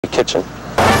kitchen.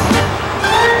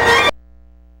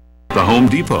 The Home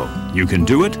Depot. You can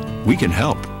do it, we can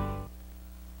help.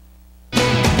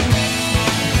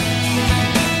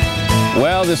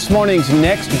 Well, this morning's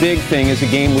next big thing is a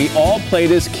game we all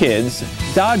played as kids,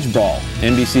 Dodgeball.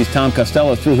 NBC's Tom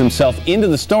Costello threw himself into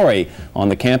the story on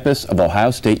the campus of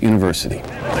Ohio State University.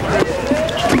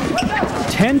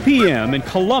 10 p.m. in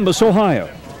Columbus, Ohio.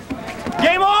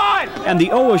 Game on! And the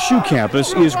OSU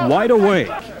campus is wide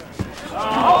awake.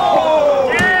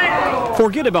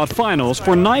 Forget about finals.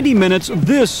 For 90 minutes,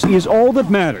 this is all that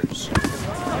matters.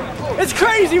 It's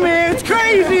crazy, man. It's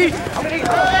crazy.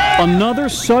 Another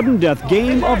sudden death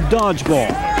game of dodgeball.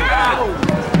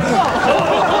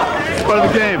 Part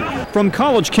of the game. From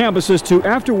college campuses to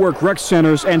after-work rec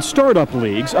centers and startup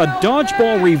leagues, a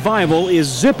dodgeball revival is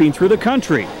zipping through the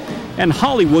country. And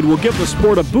Hollywood will give the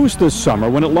sport a boost this summer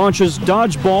when it launches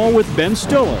Dodgeball with Ben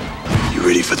Stiller. You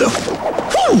ready for the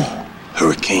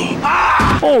hurricane?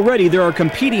 Already there are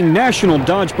competing national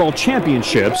dodgeball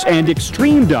championships, and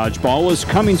extreme dodgeball is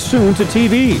coming soon to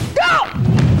TV.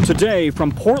 Go! Today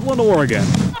from Portland, Oregon.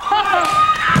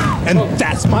 And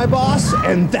that's my boss,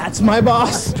 and that's my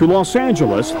boss. To Los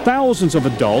Angeles, thousands of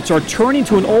adults are turning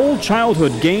to an old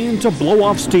childhood game to blow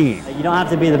off steam. You don't have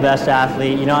to be the best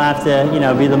athlete. You don't have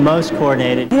to, be the most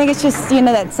coordinated. I think it's just,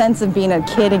 that sense of being a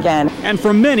kid again. And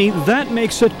for many, that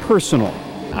makes it personal.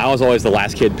 I was always the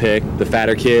last kid picked, the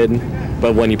fatter kid.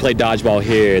 But when you play dodgeball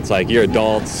here, it's like you're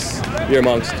adults, you're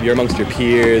amongst your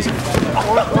peers.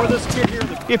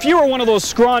 If you are one of those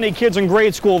scrawny kids in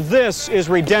grade school, this is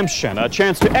redemption, a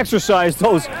chance to exercise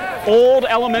those old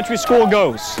elementary school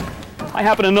ghosts. I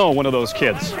happen to know one of those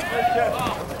kids.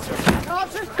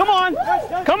 Come on,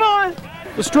 come on.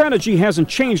 The strategy hasn't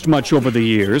changed much over the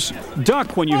years.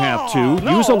 Duck when you have to,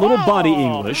 use a little body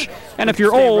English, and if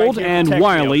you're old and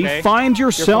wily, find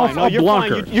yourself a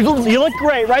blocker. You look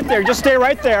great right there. Just stay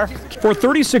right there. For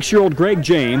 36-year-old Greg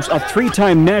James, a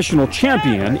three-time national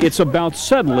champion, it's about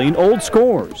settling old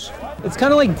scores. It's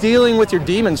kind of like dealing with your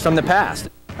demons from the past.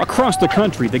 Across the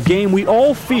country, the game we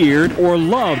all feared or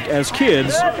loved as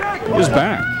kids is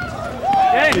back.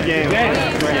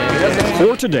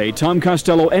 For today, Tom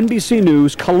Costello, NBC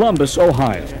News, Columbus,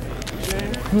 Ohio.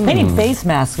 They need face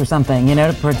masks or something,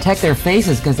 to protect their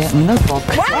faces, because those ball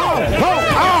pits.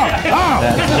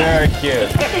 That's very cute.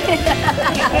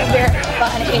 Very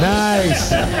funny.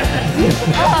 Nice.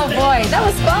 Oh boy, that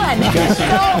was fun.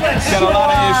 Got a lot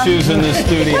of issues in this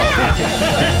studio.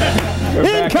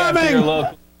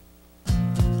 Incoming!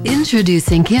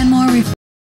 Introducing Canmore